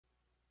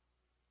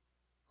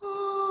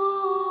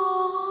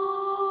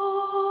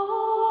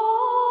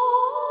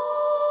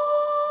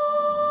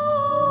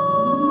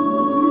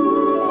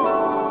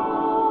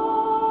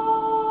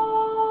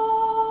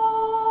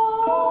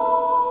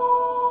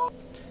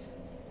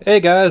Hey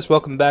guys,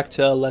 welcome back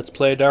to Let's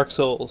Play Dark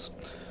Souls.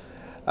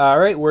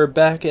 Alright, we're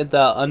back at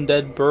the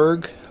Undead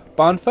Burg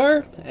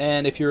bonfire,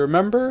 and if you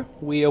remember,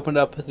 we opened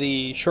up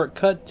the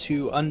shortcut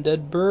to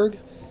Undead Burg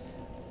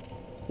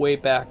way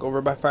back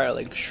over by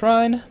Firelink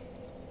Shrine,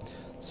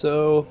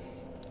 so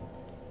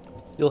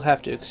you'll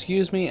have to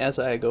excuse me as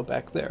I go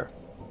back there.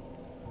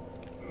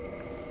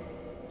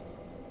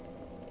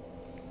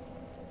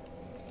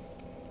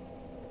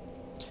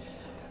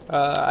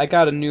 I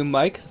got a new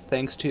mic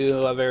thanks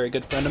to a very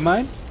good friend of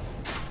mine.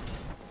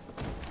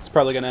 He's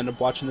probably going to end up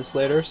watching this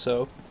later,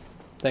 so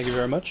thank you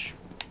very much.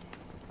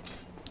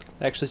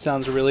 It actually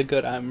sounds really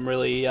good. I'm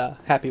really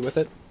happy with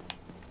it.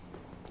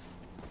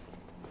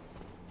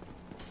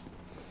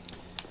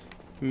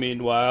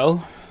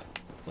 Meanwhile,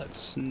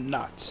 let's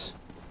not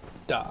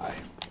die.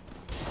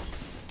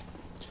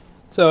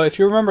 So if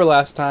you remember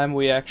last time,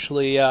 we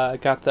actually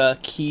got the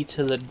key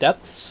to the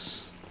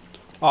depths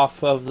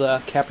off of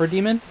the Capra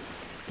Demon,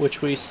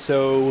 which we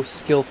so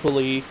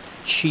skillfully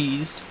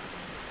cheesed.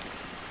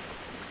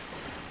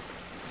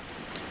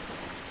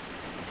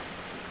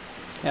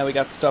 And we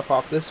got stuff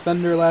off this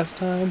vendor last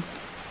time,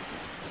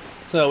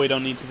 so we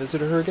don't need to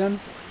visit her again.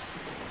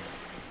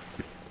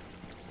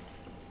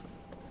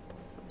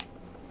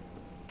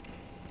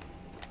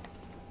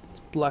 Let's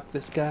block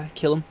this guy,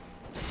 kill him.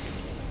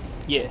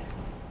 Yeah.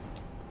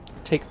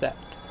 Take that.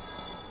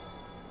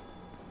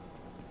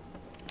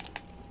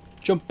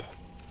 Jump.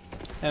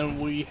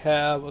 And we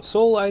have a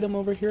soul item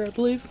over here, I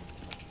believe.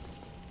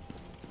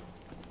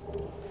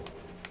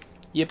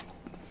 Yep.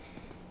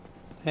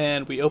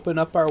 And we open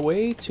up our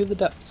way to the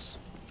depths.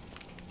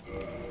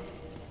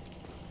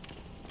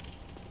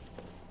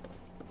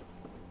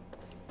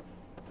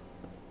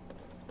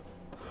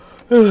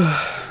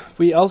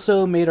 We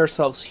also made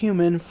ourselves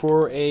human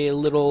for a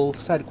little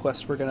side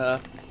quest we're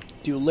gonna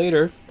do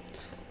later.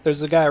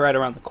 There's a guy right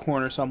around the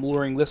corner, so I'm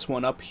luring this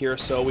one up here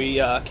so we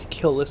can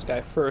kill this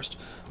guy first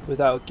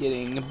without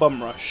getting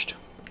bum rushed.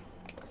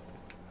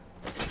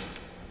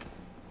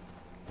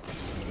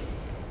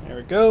 There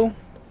we go.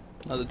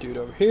 Another dude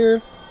over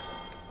here.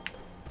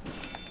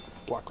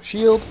 Block with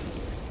shield.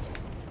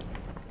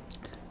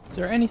 Is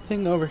there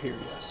anything over here?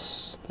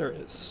 Yes, there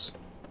is.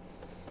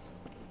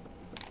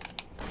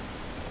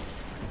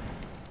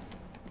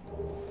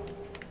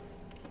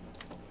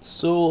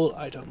 Soul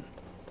item.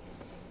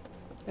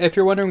 If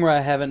you're wondering where I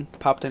haven't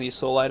popped any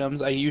soul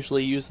items, I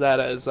usually use that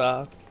as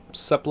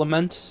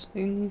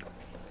supplementing.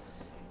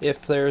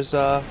 If there's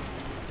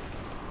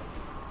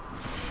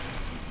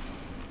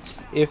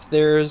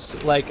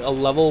like a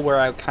level where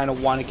I kind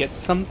of want to get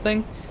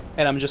something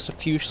and I'm just a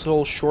few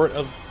souls short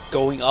of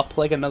going up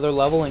like another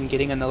level and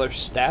getting another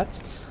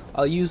stat,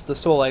 I'll use the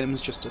soul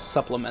items just to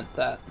supplement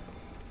that.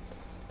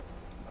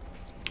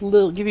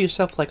 Give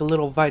yourself like a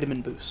little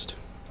vitamin boost.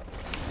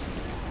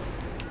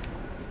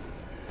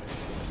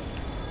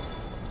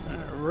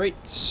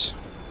 Alright.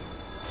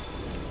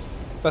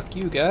 Fuck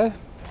you, guy.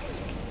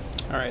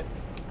 Alright.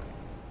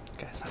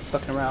 Guy's not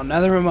fucking around,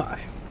 neither am I.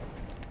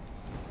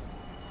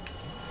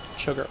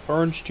 Chug our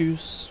orange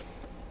juice.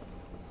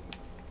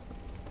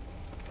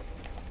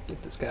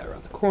 Get this guy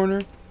around the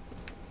corner.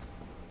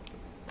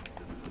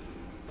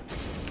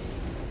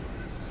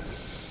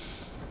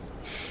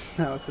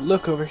 Now if we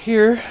look over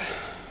here,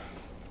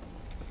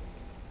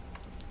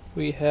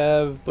 we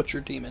have Butcher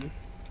Demon.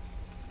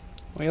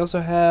 We also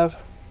have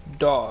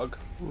Dog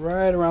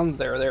right around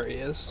there. There he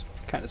is.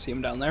 Kind of see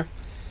him down there.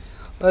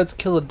 Let's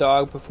kill a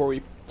dog before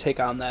we take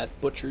on that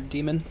Butcher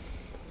Demon.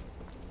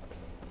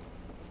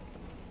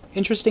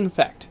 Interesting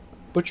fact.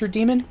 Butcher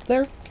Demon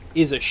there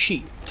is a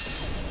she.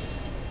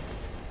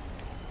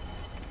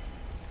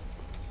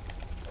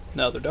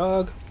 Another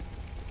dog.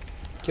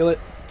 Kill it.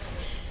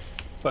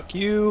 Fuck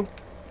you.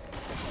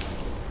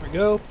 There we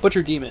go.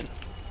 Butcher Demon.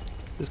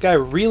 This guy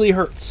really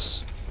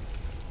hurts.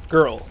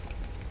 Girl.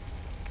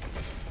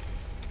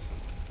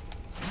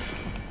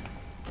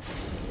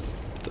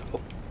 So,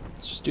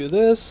 let's just do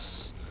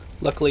this.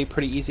 Luckily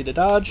pretty easy to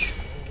dodge.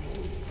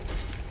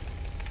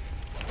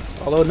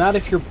 Although not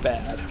if you're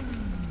bad.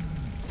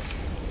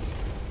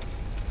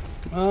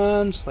 Come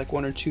on, just like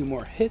one or two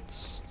more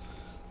hits.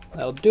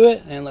 That'll do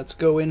it, and let's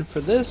go in for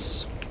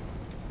this.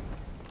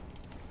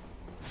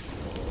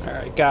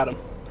 Alright, got him.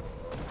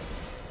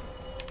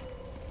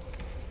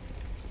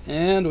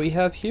 And we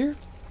have here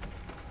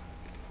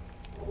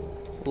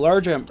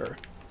Large Ember.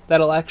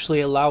 That'll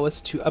actually allow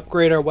us to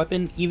upgrade our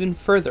weapon even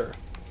further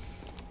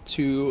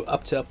to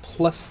up to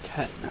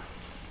 +10.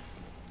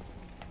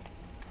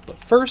 But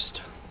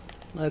first,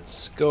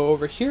 let's go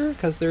over here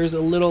because there's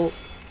a little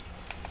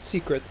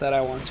secret that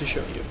I want to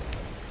show you.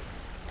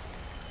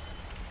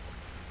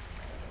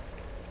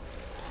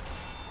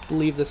 I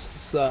believe this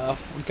is a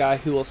guy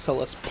who will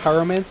sell us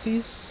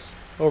pyromancies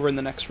over in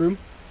the next room.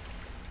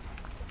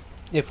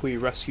 If we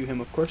rescue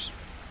him, of course.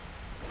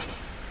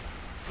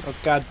 Oh,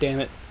 god damn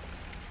it.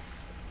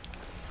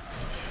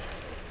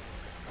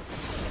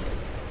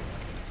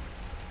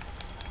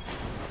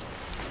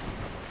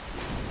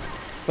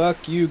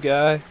 Fuck you,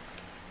 guy.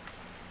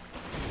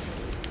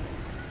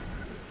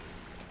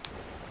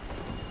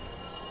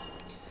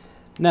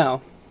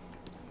 Now,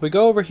 we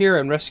go over here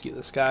and rescue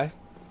this guy.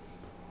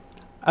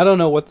 I don't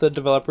know what the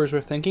developers were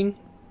thinking,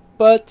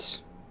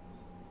 but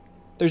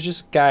there's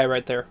just a guy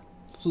right there,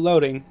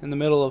 floating in the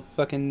middle of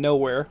fucking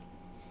nowhere.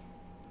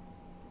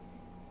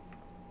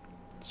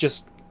 It's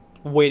just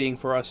waiting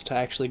for us to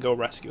actually go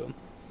rescue him.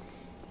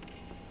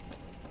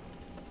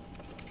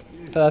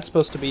 So that's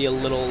supposed to be a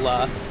little,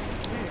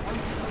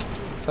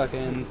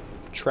 fucking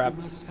trap.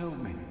 You must help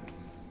me.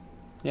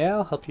 Yeah,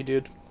 I'll help you,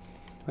 dude.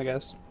 I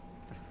guess.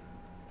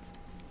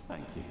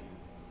 Thank you.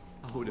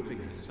 I would have been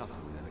a sucker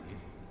without you.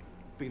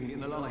 Been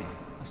eaten alive.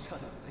 I was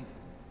trying to think.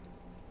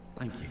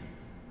 Thank you.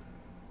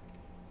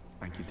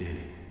 Thank you,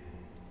 dearly.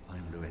 I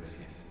am Laurentius.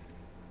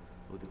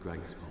 Of the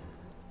Great School.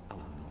 I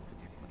will not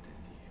forget my debt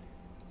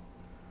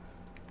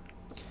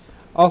to you.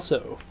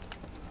 Also,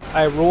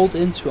 I rolled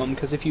into him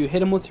because if you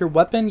hit him with your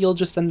weapon, you'll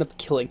just end up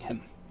killing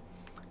him.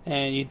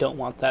 And you don't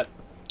want that.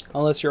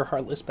 Unless you're a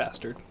heartless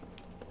bastard.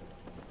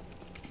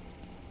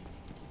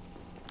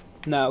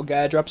 Now,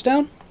 guy drops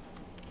down.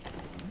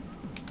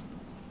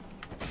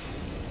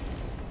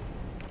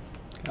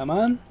 Come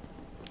on.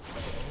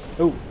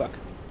 Oh, fuck.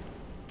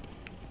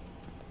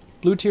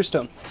 Blue tier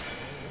stone.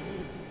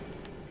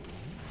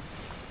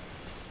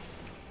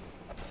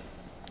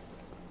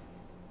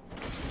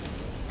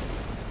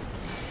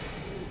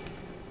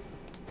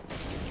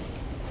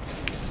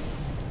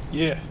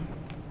 Yeah,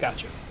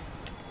 gotcha.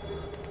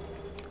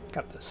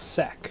 Got the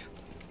sack.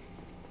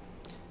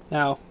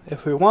 Now,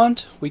 if we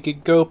want, we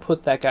could go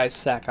put that guy's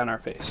sack on our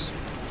face.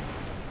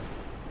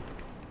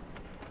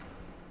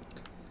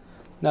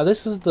 Now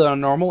this is the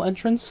normal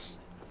entrance.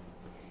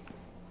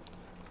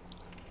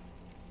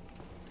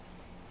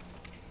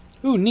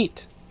 Ooh,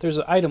 neat. There's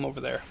an item over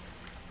there.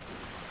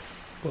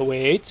 But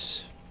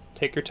wait.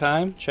 Take your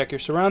time. Check your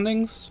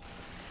surroundings.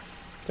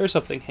 There's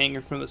something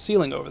hanging from the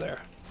ceiling over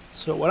there.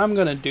 So what I'm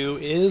gonna do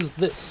is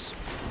this.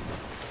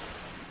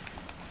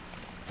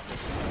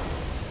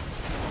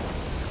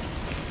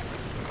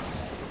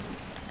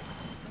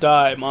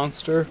 Die,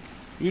 monster.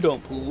 You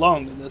don't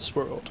belong in this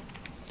world.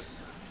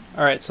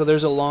 Alright, so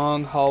there's a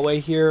long hallway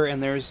here,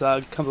 and there's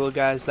a couple of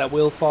guys that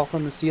will fall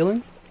from the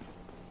ceiling.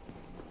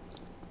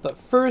 But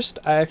first,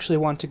 I actually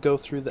want to go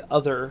through the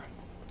other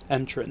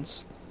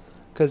entrance.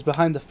 Because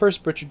behind the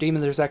first Butcher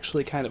Demon, there's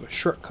actually kind of a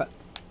shortcut.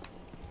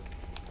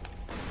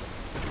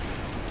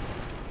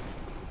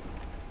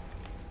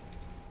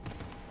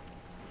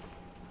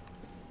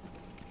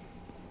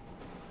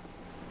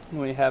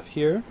 We have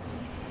here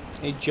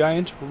a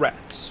giant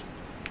rat.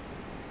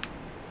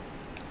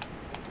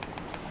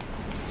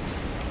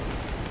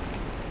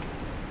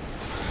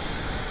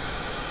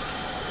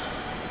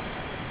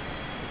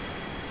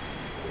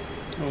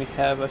 And we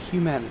have a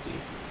humanity.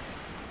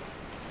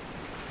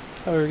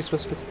 Oh, we're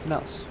supposed to get something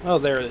else. Oh,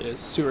 there it is.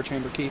 Sewer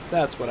chamber key.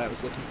 That's what I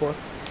was looking for.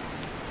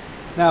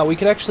 Now, we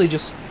could actually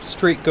just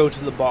straight go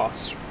to the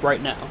boss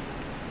right now.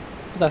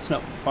 But that's no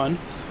fun.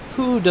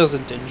 Who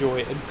doesn't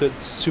enjoy a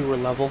good sewer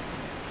level?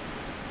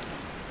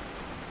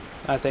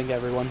 I think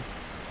everyone.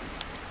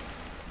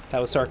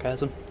 That was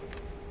sarcasm.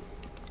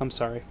 I'm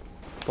sorry.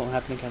 Won't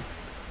happen again.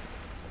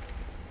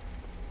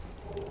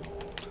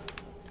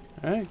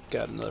 Alright,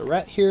 got another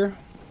rat here.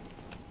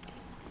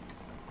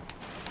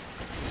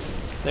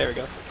 There we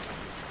go.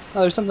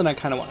 Now there's something I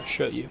kind of want to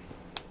show you.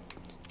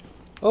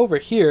 Over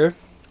here,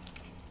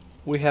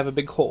 we have a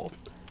big hole.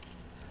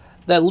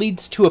 That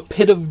leads to a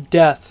pit of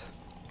death.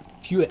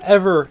 If you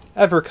ever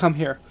come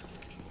here,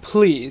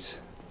 please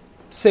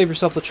save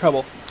yourself the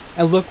trouble.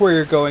 And look where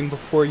you're going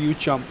before you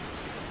jump.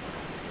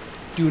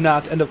 Do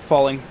not end up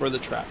falling for the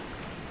trap.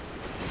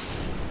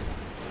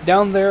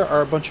 Down there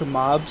are a bunch of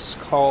mobs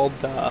called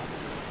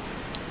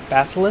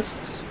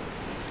basilisks.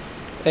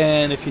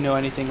 And if you know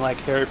anything like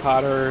Harry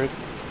Potter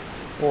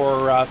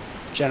or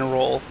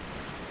general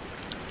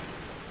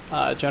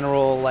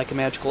like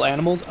magical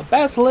animals, a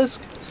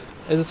basilisk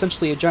is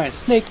essentially a giant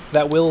snake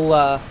that will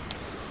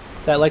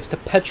that likes to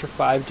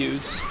petrify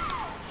dudes.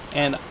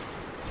 And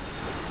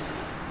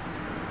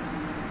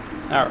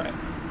alright.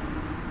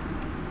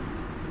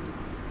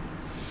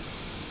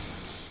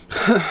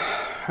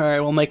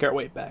 Alright, we'll make our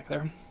way back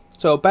there.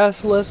 So,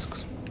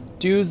 basilisks,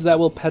 dudes that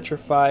will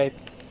petrify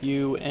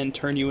you and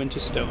turn you into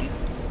stone.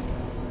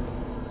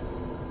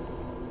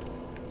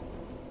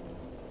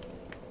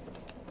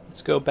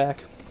 Let's go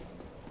back.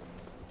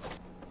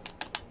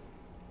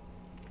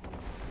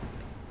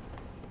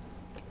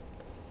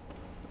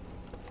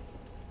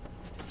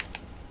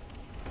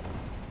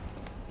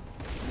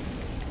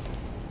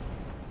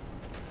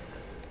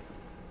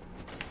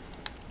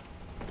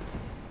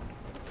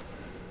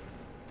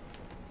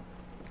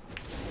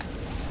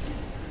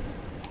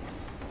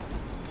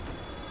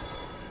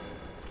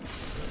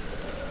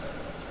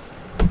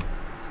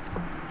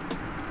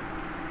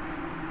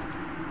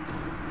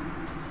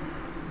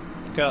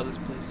 God, this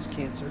place is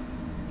cancer.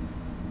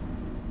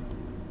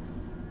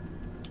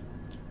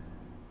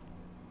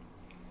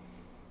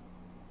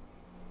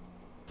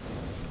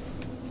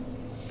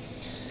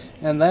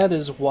 And that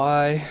is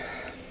why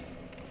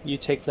you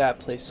take that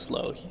place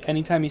slow.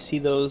 Anytime you see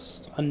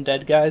those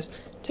undead guys,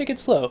 take it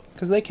slow,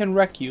 because they can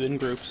wreck you in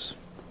groups.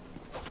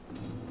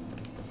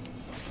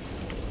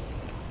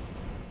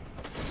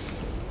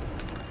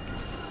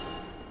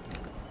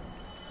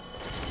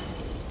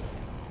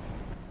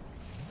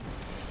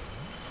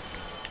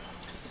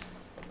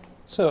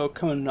 So,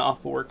 coming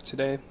off work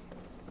today,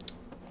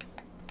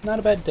 not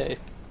a bad day.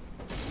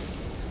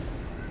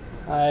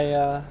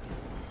 I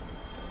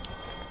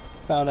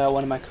found out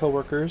one of my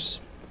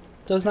coworkers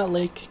does not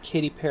like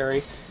Katy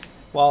Perry,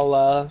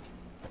 while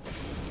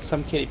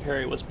some Katy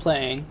Perry was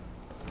playing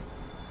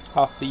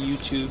off the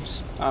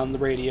YouTubes on the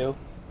radio.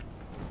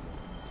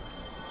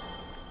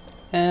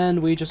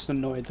 And we just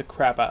annoyed the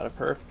crap out of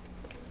her.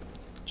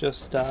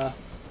 Just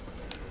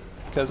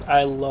because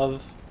I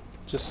love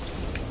just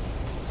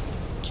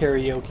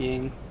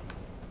karaokeing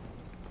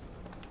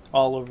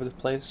all over the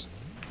place.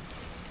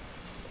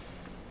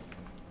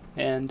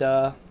 And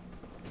I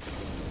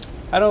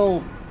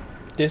don't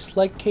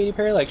dislike Katy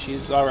Perry, like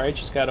she's alright,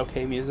 she's got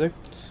okay music.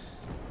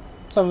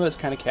 Some of it's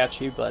kind of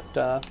catchy, but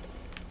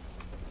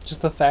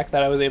just the fact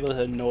that I was able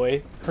to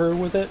annoy her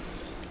with it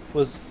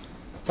was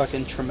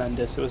fucking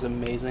tremendous. It was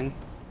amazing.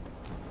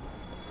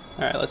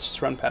 Alright, let's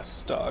just run past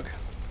this dog.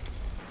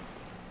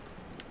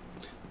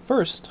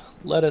 First,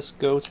 let us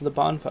go to the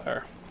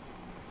bonfire.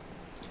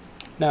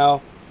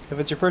 Now, if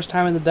it's your first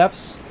time in the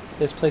depths,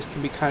 this place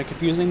can be kind of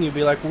confusing. You'll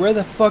be like, where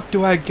the fuck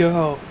do I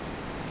go?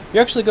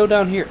 You actually go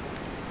down here.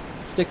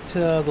 Stick to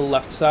the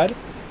left side,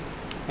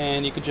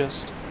 and you could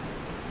just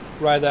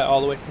ride that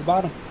all the way to the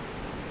bottom.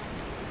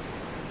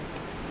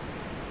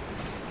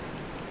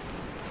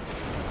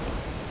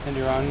 And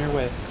you're on your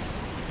way.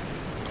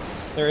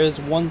 There is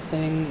one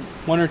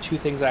or two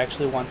things I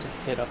actually want to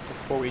hit up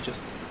before we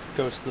just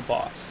go to the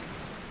boss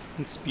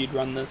and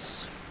speedrun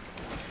this.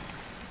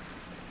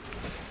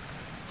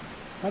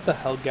 What the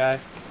hell, guy?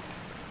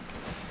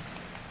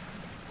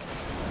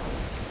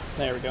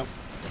 There we go.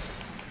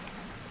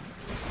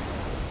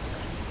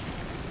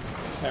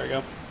 There we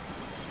go.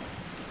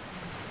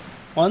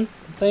 One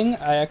thing,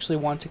 I actually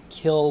want to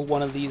kill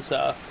one of these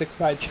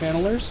six-eyed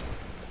channelers.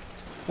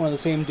 One of the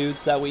same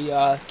dudes that we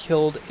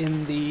killed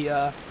in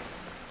the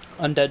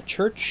undead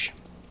church.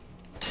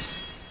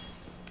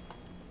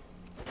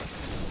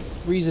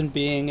 Reason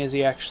being is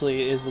he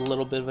actually is a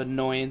little bit of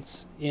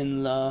annoyance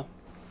in the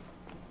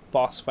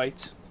boss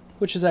fight,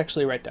 which is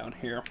actually right down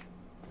here.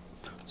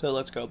 So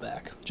let's go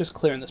back. Just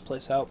clearing this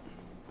place out.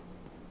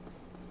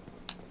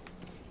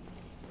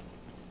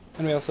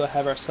 And we also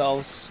have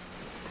ourselves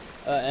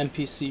an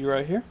NPC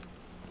right here.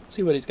 Let's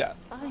see what he's got.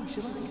 Aye,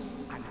 sure.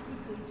 I'm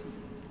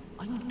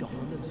I'm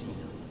Donald of Xena.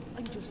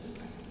 I'm just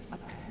a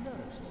peddler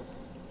of sorts.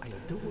 I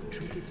adore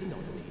trinkets and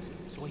oddities,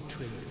 so I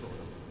trade for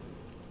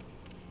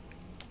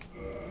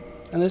them.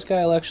 And this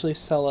guy will actually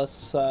sell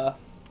us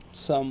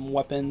some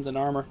weapons and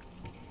armor.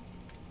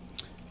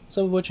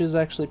 Some of which is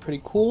actually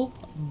pretty cool,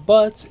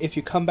 but if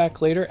you come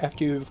back later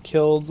after you've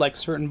killed like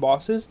certain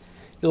bosses,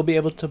 you'll be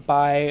able to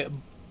buy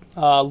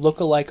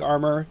look-alike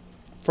armor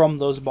from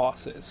those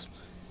bosses.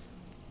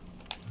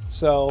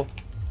 So,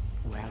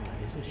 well,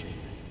 that is a shame,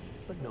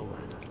 but no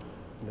matter.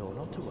 No,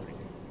 not to worry.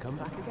 Come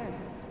back again.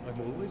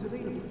 I'm always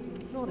available.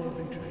 Not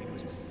every trade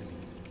was meant to be.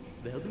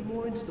 There'll be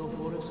more in store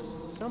for us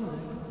someday,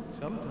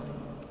 sometime.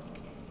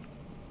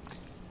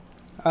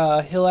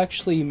 He'll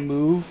actually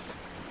move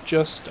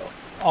just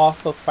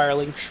off of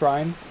Firelink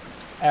Shrine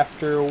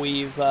after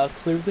we've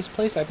cleared this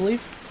place, I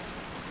believe.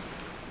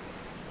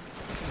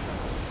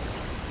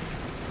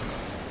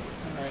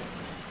 Alright,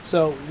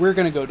 so we're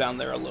going to go down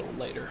there a little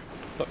later.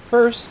 But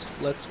first,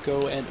 let's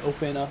go and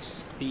open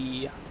us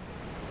the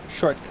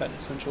shortcut,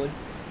 essentially.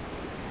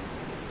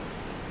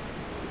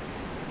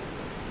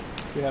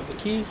 Do we have the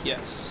key?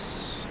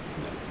 Yes.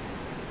 No.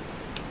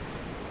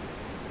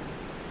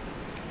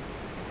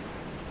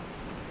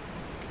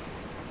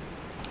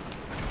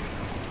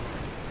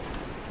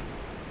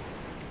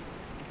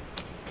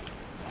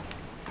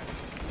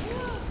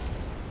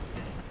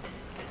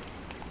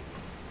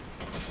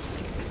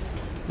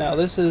 Now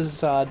this is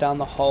down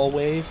the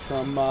hallway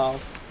from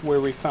where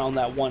we found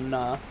that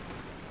one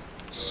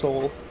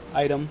soul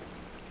item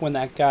when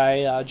that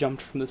guy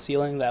jumped from the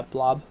ceiling, that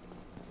blob.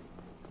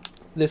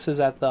 This is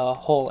at the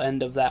whole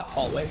end of that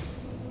hallway.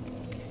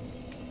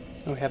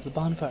 And we have the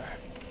bonfire.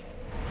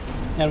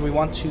 And we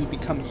want to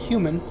become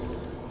human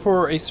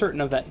for a certain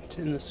event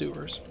in the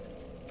sewers.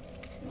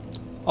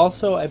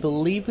 Also, I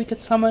believe we could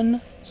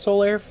summon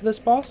Soul Air for this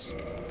boss.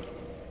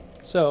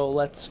 So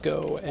let's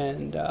go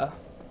and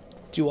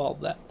do all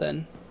that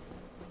then.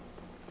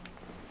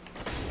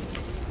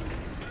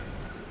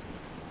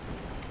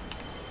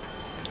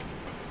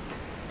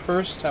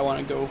 First, I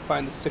want to go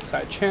find the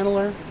six-eyed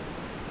channeler.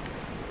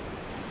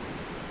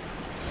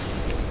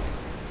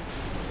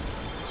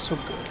 So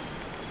good.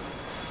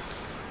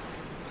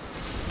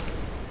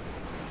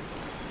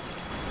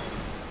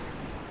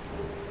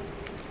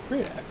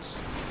 Great axe.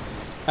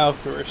 Now,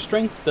 if we were a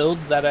strength build,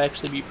 that'd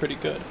actually be pretty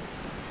good.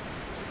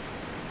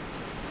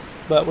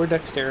 But we're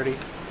dexterity.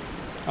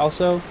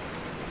 Also,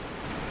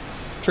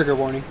 trigger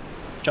warning.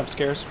 jump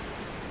scares.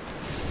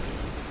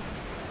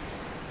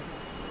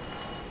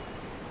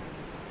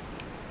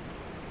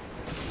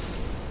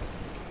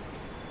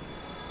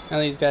 Now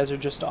these guys are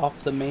just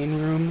off the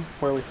main room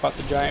where we fought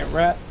the giant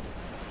rat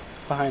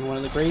behind one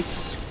of the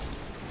grates.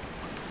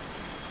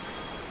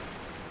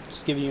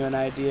 Just giving you an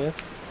idea.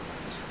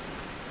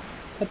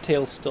 That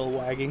tail's still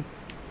wagging.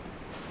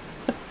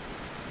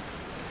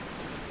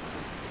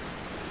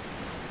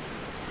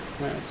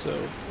 Alright,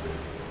 so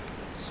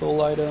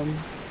soul item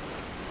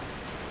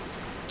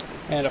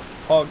and a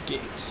fog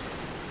gate.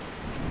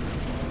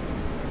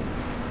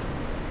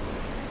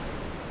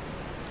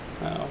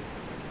 Oh.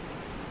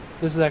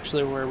 This is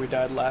actually where we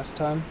died last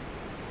time.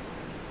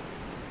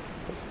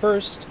 But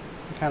first,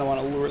 I kind of want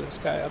to lure this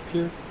guy up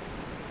here.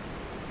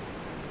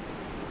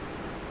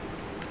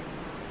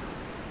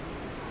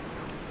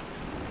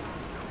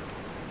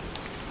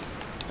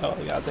 Oh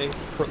yeah, they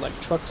hurt like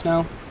trucks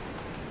now.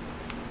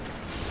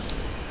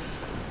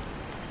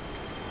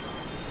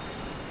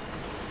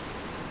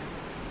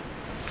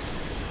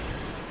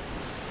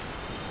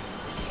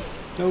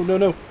 No, no,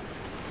 no.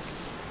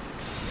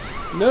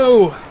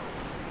 No!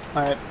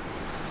 Alright.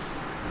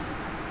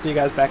 See you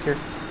guys back here.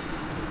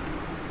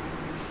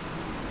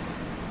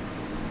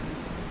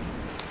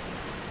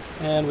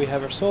 And we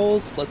have our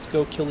souls. Let's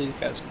go kill these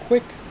guys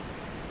quick.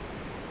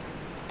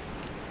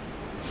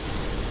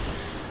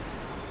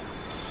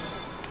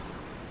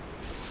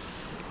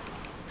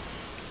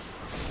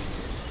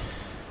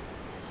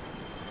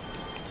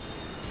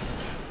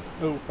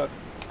 Oh, fuck.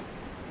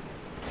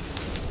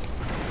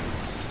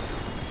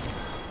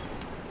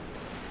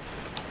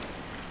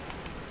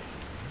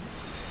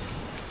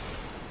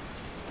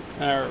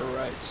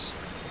 Alright.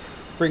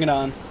 Bring it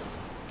on.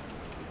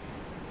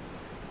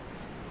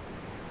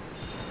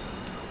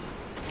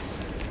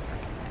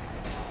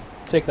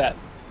 Take that.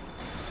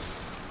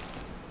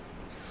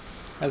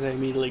 As I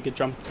immediately get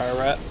jumped by a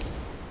rat.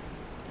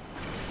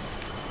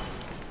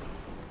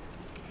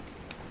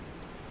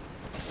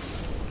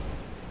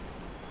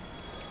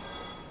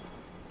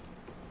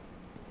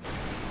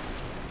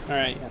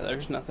 Alright, yeah,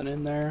 there's nothing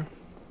in there.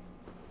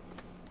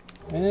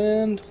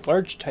 And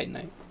large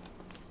titanite.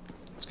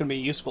 It's going to be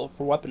useful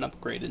for weapon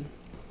upgraded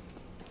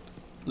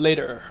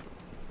later.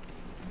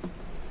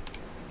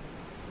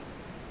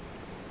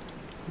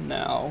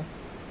 Now,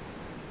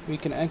 we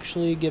can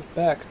actually get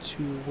back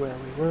to where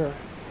we were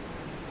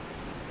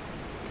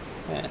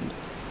and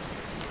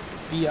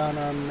be on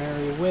our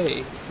merry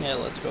way. Yeah,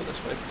 let's go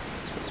this way.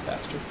 This goes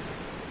faster.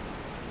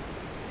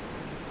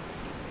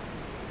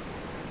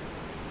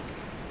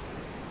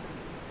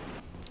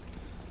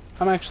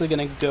 I'm actually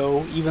going to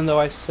go, even though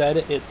I said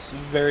it's a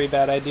very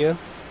bad idea,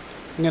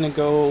 I'm going to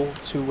go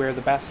to where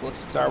the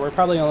basilisks are. We're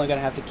probably only going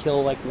to have to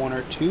kill like one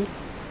or two,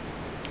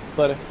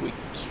 but if we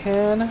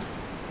can,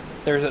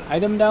 there's an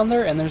item down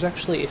there, and there's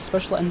actually a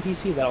special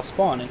NPC that'll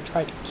spawn and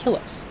try to kill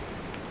us.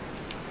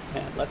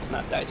 And let's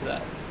not die to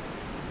that.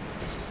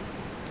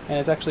 And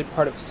it's actually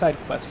part of a side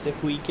quest.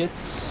 If we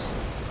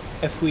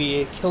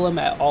kill him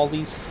at all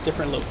these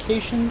different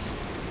locations,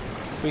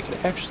 we could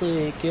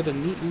actually get a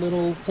neat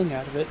little thing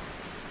out of it.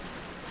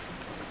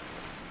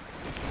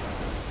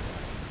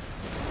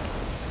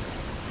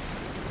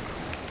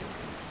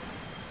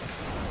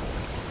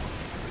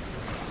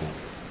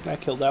 I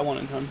killed that one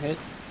in one hit.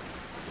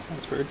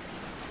 That's weird.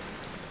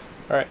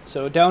 Alright,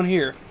 so down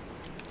here.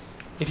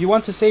 If you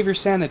want to save your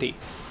sanity,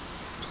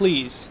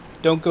 please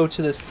don't go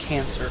to this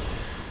cancer.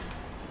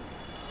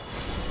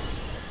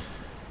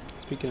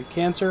 Speaking of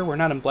cancer, we're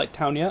not in Blight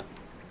Town yet.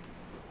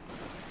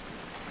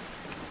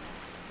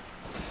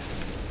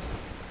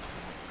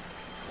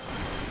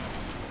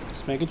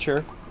 Just making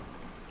sure.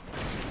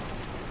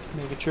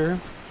 Making sure.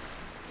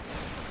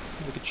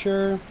 Making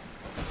sure.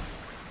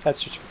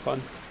 That's just for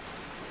fun.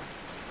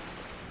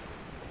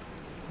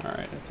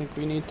 Alright, I think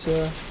we need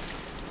to...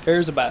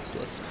 There's a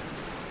basilisk.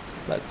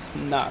 Let's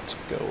not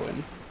go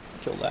and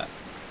kill that.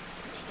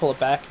 Just pull it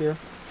back here.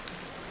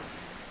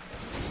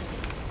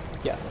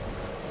 Yeah.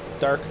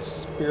 Dark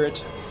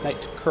Spirit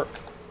Knight Kirk.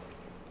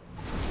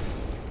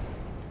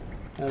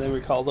 And then we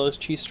call those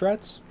cheese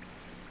strats.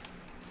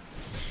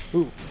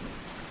 Ooh.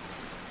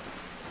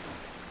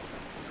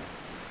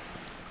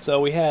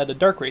 So we had a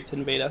Dark Wraith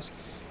invade us.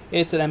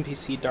 It's an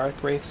NPC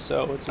Dark Wraith,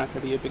 so it's not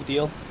going to be a big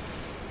deal.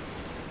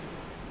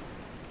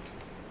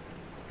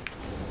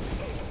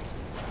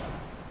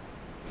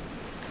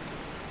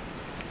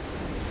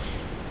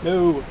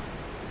 No!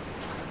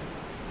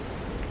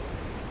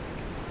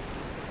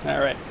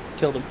 Alright,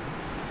 killed him.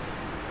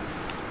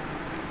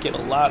 Get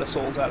a lot of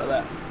souls out of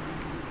that.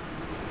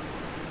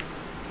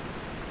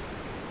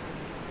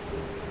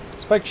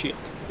 Spike shield.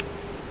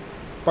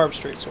 Barb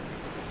straight sword.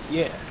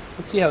 Yeah.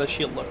 Let's see how the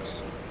shield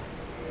looks.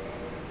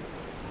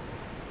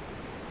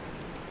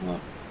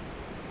 Well,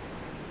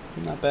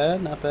 not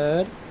bad, not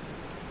bad.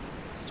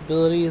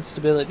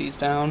 Stability's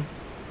down.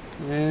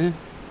 Eh.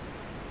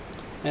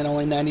 And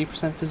only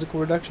 90% physical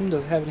reduction.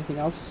 Does it have anything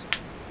else?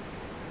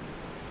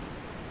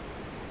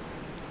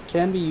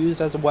 Can be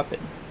used as a weapon.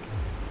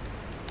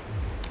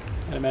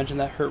 I imagine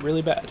that hurt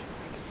really bad.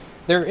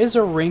 There is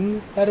a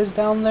ring that is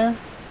down there,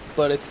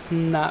 but it's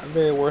not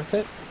very worth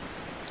it.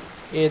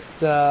 It,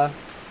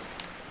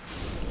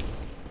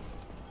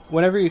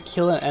 whenever you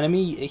kill an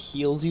enemy, it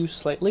heals you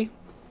slightly.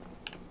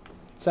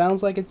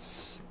 Sounds like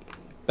it's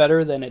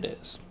better than it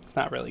is. It's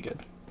not really good.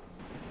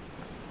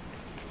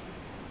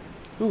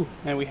 Ooh,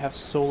 and we have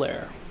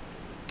Solaire.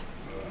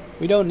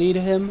 We don't need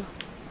him,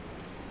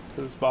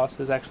 because this boss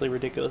is actually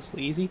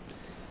ridiculously easy.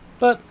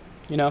 But,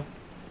 you know,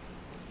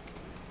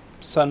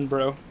 Sun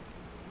Bro.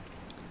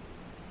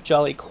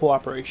 Jolly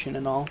cooperation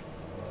and all.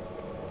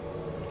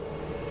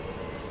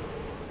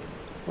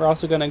 We're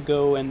also gonna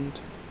go and...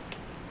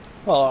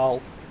 well,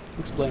 I'll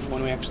explain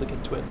when we actually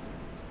get to it.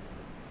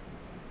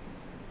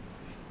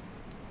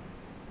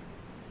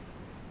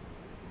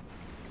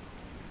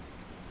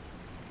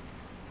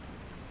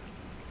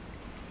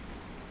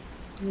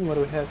 What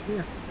do we have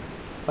here?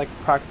 It's like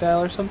a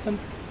crocodile or something?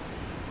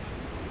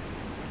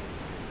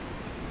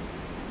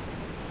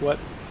 What?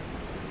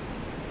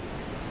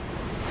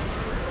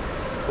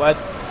 What?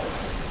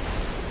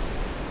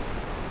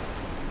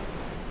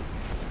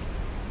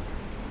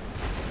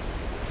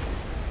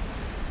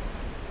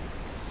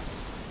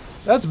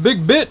 That's a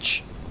big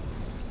bitch!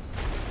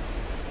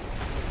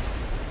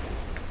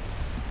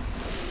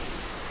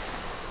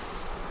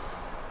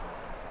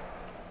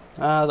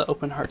 Ah, the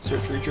open heart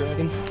surgery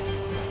dragon.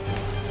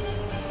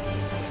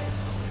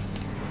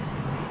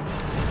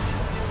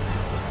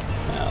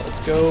 Now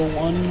let's go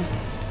 1,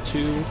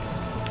 2.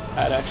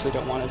 I actually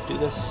don't want to do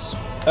this.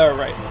 Oh,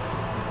 right.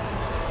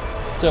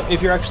 So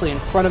if you're actually in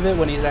front of it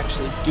when he's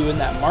actually doing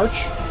that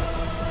march,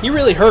 he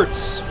really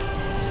hurts.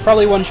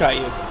 Probably one-shot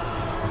you.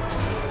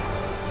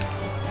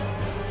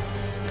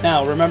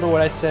 Now, remember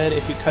what I said,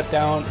 if you cut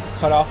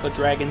off a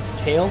dragon's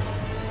tail,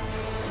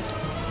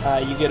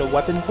 you get a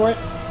weapon for it?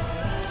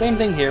 Same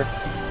thing here.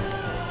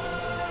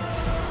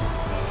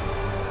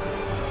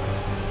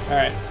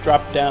 Alright,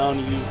 drop down,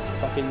 you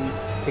fucking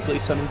piggly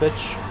son of a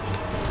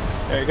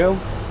bitch. There you go.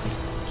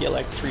 Get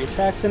like 3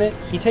 attacks in it.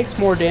 He takes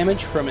more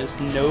damage from his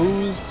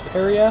nose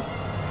area,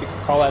 if you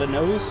could call that a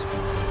nose.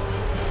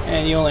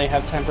 And you only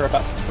have time for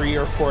about 3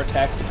 or 4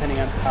 attacks, depending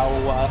on how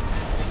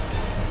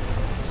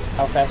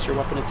fast your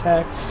weapon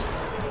attacks.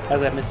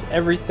 As I miss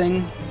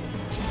everything.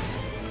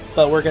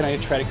 But we're gonna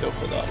try to go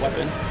for the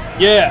weapon.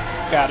 Yeah!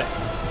 Got it.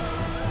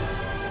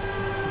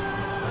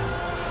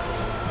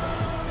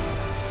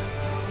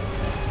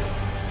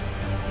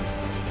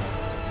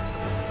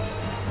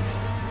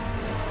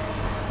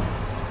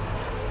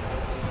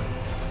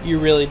 You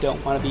really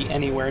don't want to be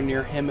anywhere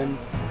near him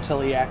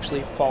until he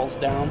actually falls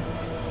down.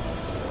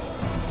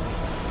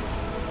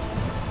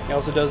 He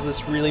also does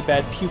this really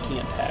bad puking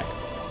attack.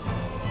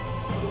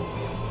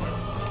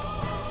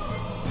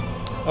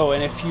 Oh,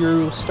 and if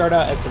you start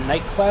out as the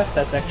Knight class,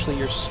 that's actually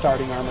your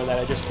starting armor that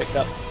I just picked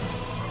up.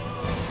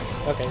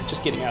 Okay,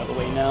 just getting out of the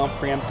way now,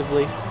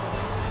 preemptively.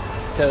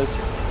 Because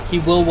he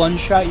will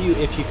one-shot you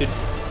if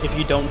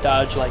you don't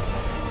dodge, like,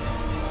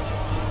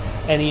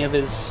 any of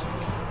his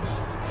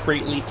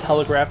greatly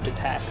telegraphed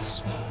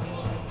attacks.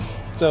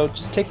 So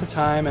just take the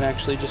time and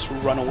actually just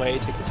run away,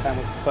 take your time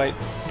with the fight.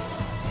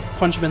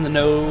 Punch him in the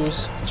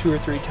nose 2 or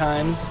 3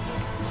 times.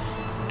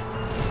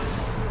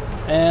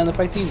 And the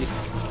fight's easy.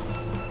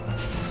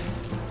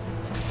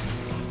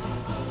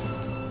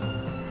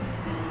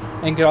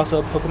 And you can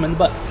also poke him in the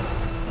butt.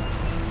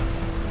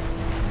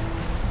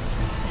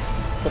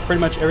 But pretty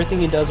much everything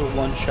he does will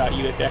one-shot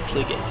you if you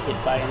actually get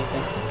hit by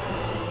anything.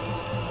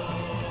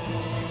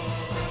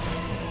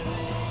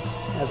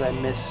 As I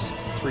miss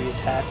 3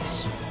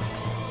 attacks.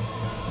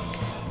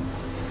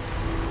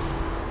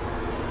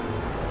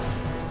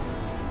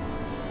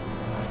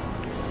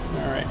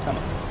 Alright, come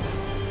on.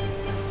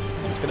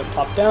 It's gonna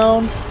pop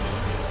down.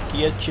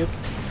 Get you.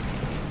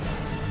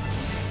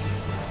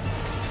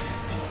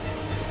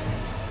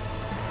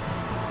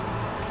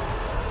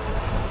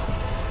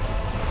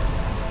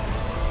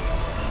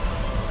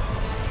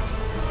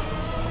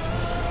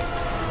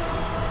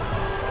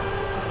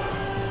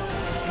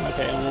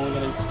 Okay, I'm only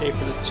going to stay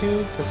for the 2,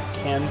 because it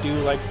can do,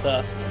 like,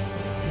 the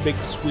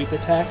big sweep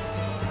attack.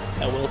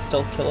 That will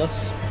still kill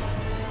us.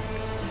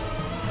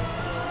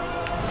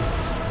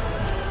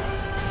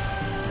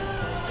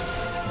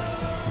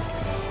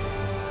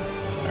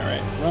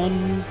 Alright,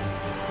 run.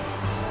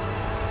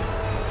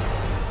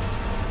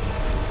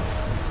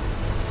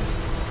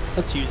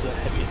 Let's use a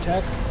heavy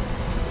attack.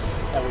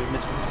 That we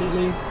missed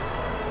completely.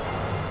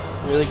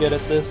 Really good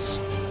at this.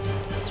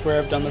 I swear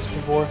I've done this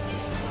before.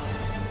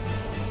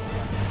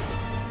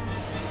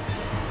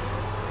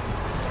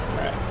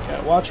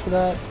 Watch for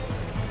that.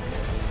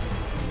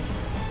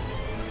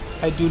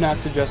 I do not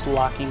suggest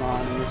locking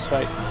on in this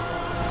fight.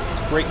 It's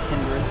a great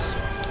hindrance.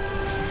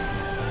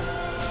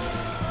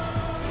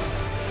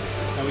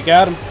 And we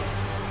got him.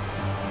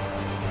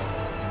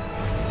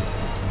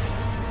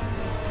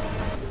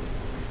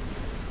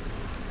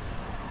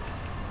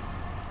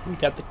 We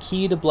got the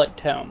key to Blight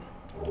Town.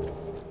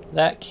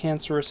 That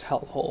cancerous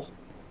hellhole.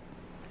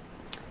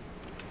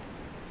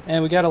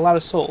 And we got a lot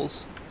of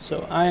souls.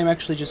 So I am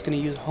actually just going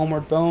to use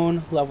Homeward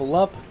Bone, level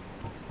up,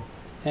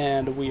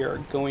 and we are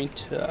going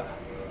to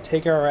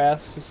take our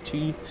asses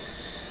to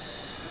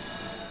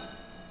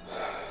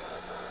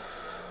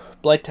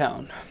Blight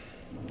Town.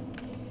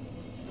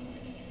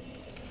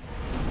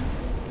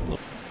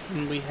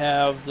 And we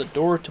have the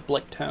door to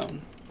Blight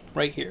Town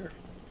right here.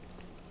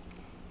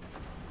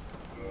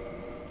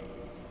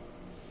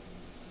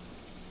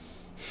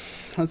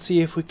 Let's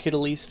see if we could at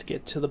least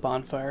get to the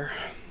bonfire.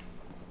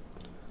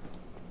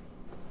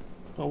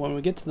 Well, when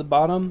we get to the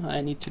bottom,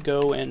 I need to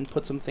go and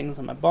put some things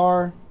on my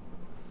bar.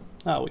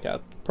 Oh, we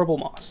got purple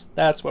moss.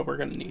 That's what we're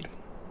going to need.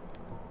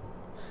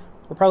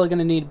 We're probably going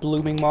to need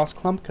blooming moss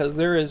clump, because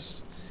there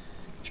is,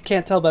 if you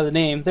can't tell by the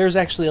name, there's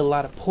actually a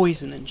lot of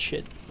poison and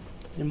shit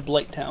in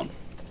Blight Town.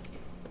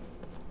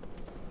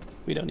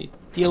 We don't need to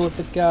deal with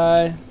the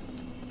guy.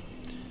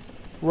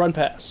 Run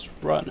past.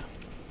 Run.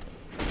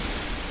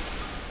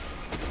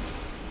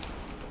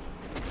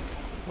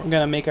 We're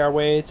gonna make our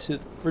way to...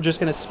 We're just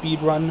gonna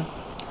speed run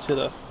to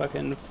the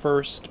fucking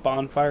first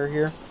bonfire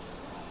here.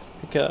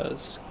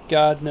 Because,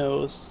 God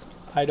knows,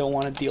 I don't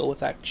want to deal with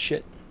that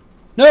shit.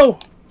 No!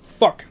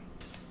 Fuck!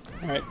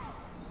 Alright.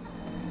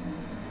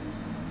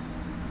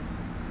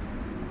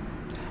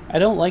 I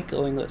don't like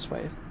going this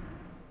way.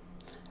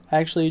 I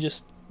actually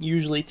just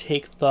usually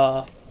take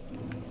the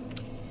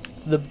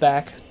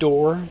back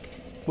door,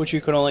 which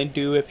you can only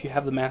do if you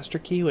have the master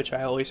key, which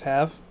I always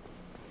have.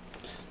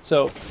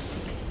 So,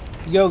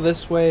 you go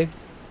this way,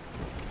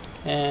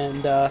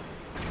 and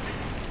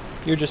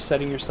you're just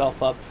setting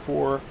yourself up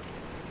for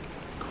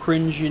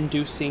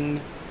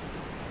cringe-inducing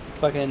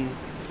fucking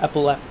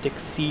epileptic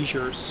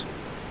seizures.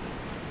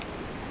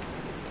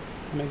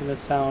 I'm making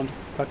this sound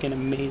fucking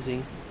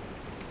amazing.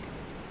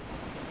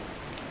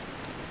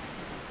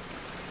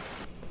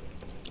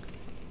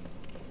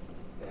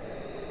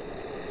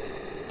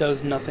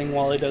 Does nothing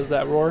while he does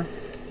that roar.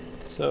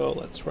 So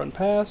let's run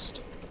past.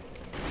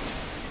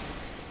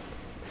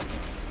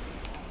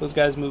 Those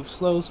guys move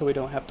slow, so we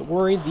don't have to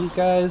worry. These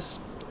guys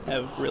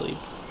have really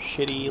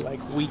shitty, like,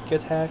 weak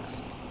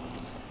attacks.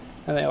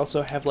 And they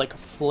also have, like, a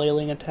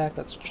flailing attack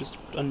that's just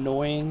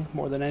annoying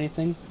more than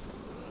anything.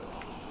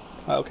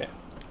 Okay,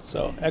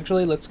 so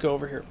actually, let's go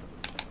over here.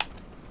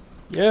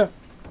 Yeah!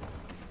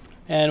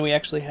 And we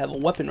actually have a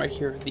weapon right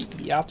here, the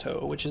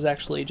Iato, which is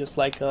actually just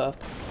like a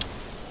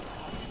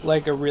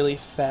really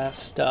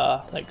fast,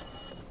 like,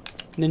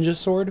 ninja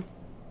sword.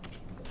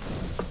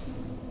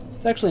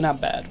 It's actually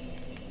not bad.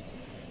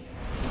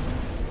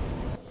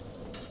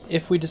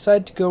 If we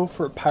decide to go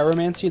for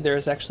pyromancy,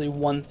 there's actually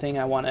one thing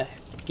I want to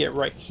get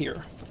right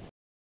here.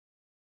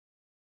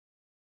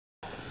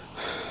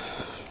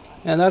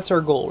 And that's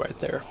our goal right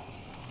there.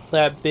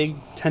 That big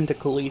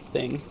tentacle-y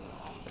thing.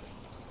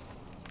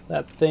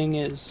 That thing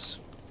is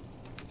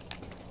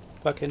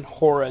fucking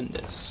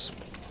horrendous.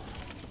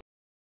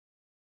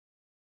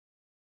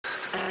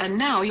 And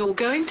now you're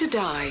going to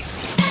die.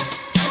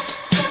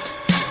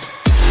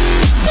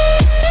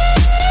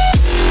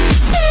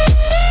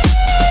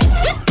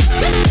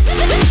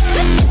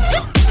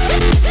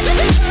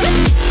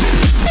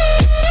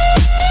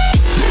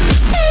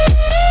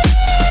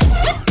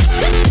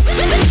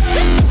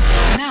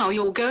 Now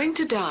you're going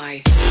to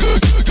die.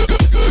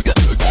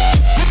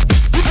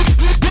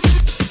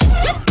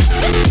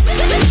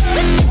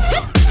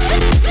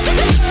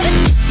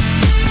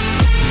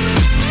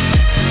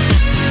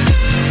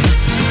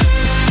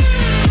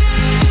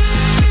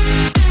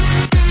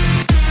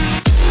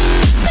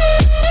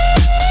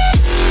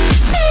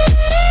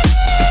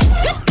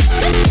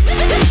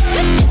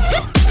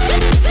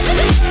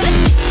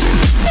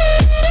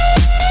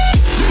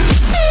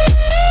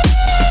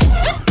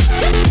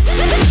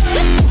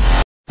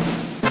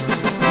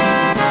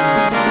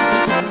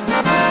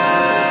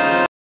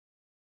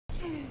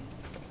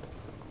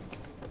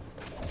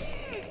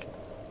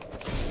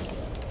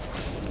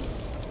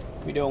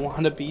 We don't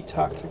want to be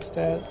toxic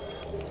stat.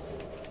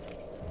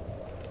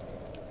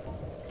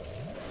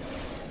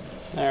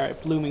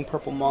 Alright, blooming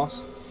purple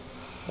moss.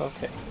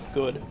 Okay,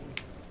 good.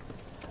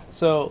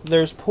 So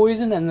there's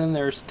poison and then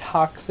there's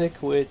toxic,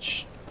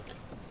 which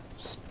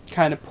is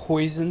kind of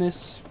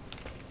poisonous.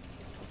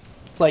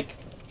 It's like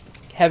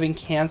having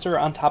cancer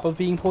on top of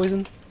being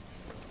poisoned.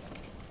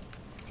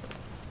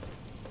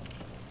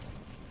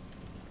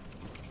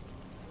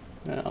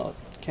 Now,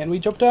 can we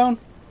jump down?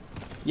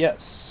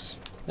 Yes.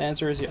 The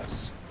answer is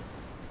yes.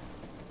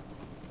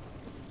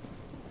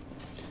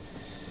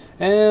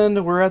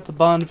 And we're at the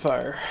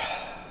bonfire.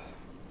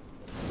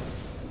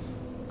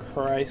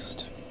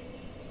 Christ.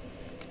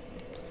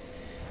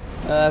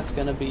 That's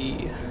gonna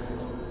be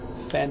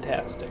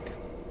fantastic.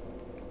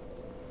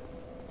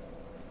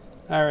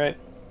 Alright,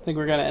 I think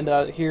we're gonna end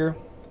out here.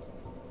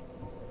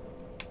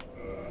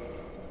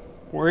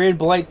 We're in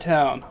Blight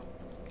Town.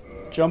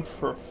 Jump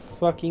for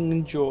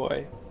fucking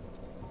joy.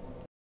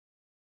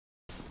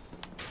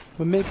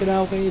 We're making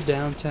our way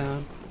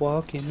downtown,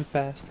 walking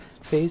fast,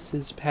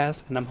 faces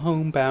pass, and I'm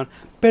homebound.